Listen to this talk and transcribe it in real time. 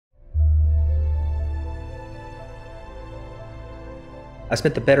I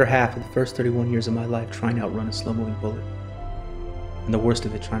spent the better half of the first 31 years of my life trying to outrun a slow-moving bullet, and the worst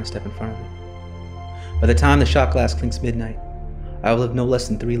of it, trying to step in front of it. By the time the shot glass clinks midnight, I will live no less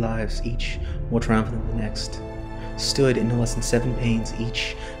than 3 lives, each more triumphant than the next. Stood in no less than 7 pains,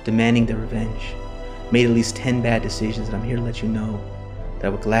 each demanding their revenge. Made at least 10 bad decisions, and I'm here to let you know that I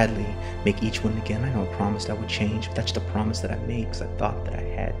would gladly make each one again. I know I promised I would change, but that's just a promise that I made because I thought that I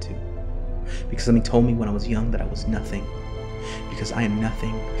had to. Because somebody told me when I was young that I was nothing. Because I am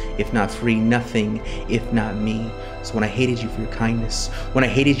nothing if not free, nothing if not me. So when I hated you for your kindness, when I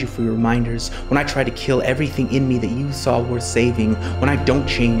hated you for your reminders, when I tried to kill everything in me that you saw worth saving, when I don't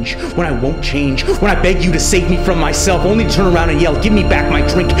change, when I won't change, when I beg you to save me from myself, only to turn around and yell, give me back my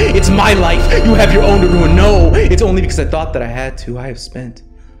drink, it's my life, you have your own to ruin. No, it's only because I thought that I had to. I have spent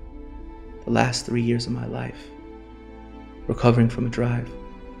the last 3 years of my life recovering from a drive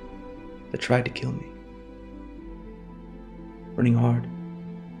that tried to kill me. Running hard,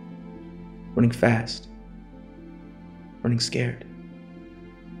 running fast, running scared,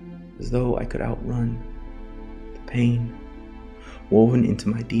 as though I could outrun the pain woven into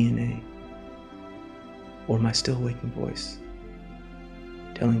my DNA, or my still waking voice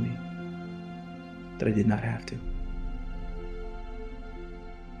telling me that I did not have to.